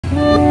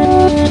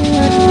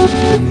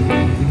Alright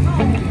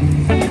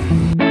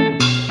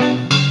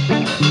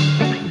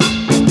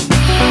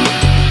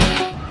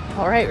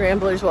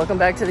Ramblers, welcome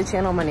back to the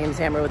channel. My name is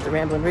Hammer with the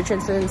Ramblin'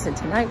 Richardsons, and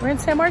tonight we're in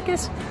San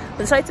Marcos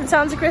with sights and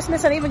sounds of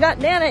Christmas, and even got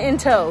Nana in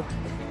tow.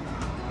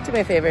 Do me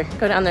a favor,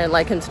 go down there and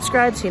like and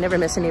subscribe so you never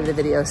miss any of the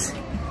videos.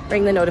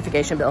 Ring the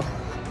notification bell.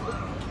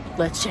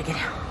 Let's check it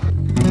out.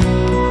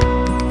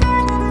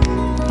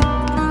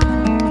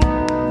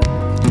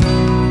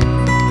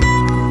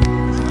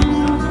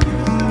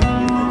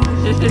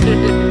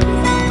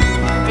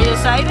 Are you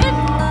excited?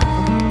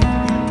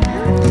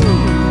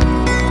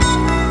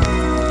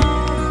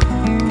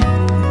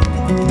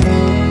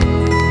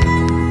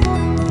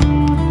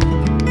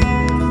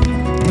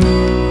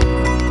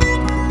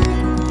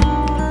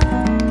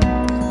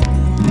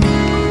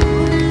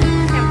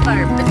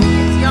 Campfire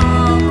biscuits,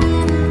 y'all.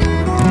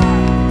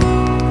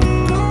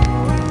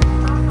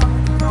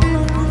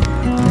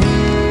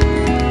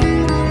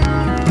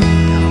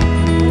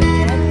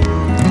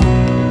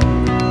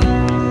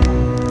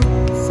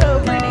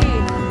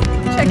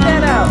 Check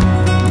that out.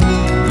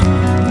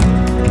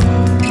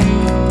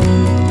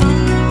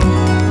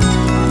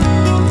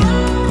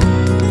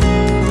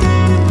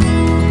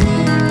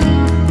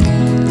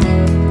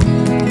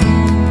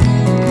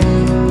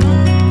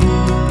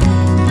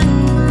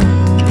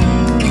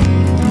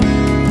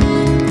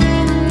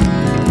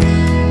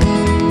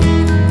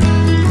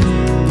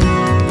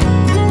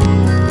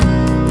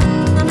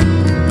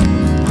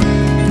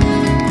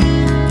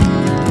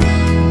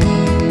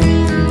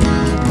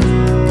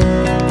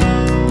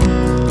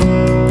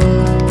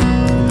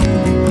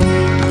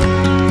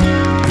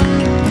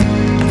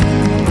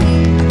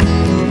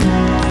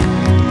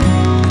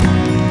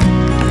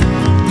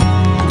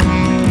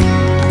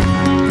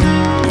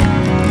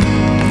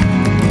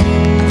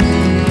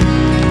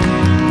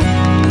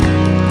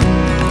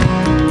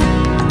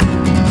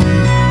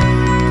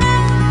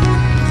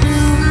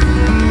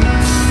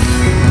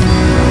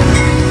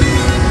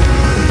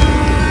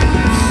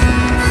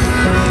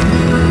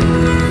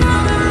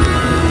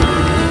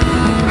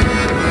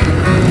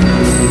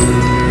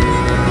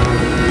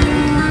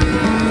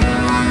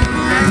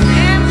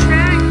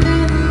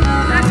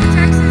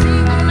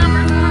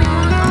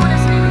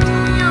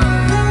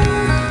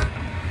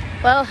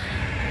 Well,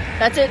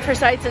 that's it for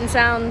sights and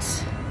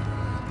sounds.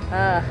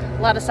 A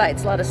lot of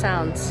sights, a lot of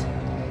sounds.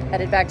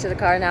 Headed back to the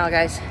car now,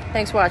 guys.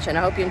 Thanks for watching.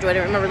 I hope you enjoyed it.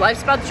 Remember,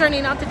 life's about the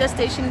journey, not the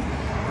destination.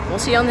 We'll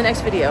see you on the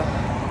next video.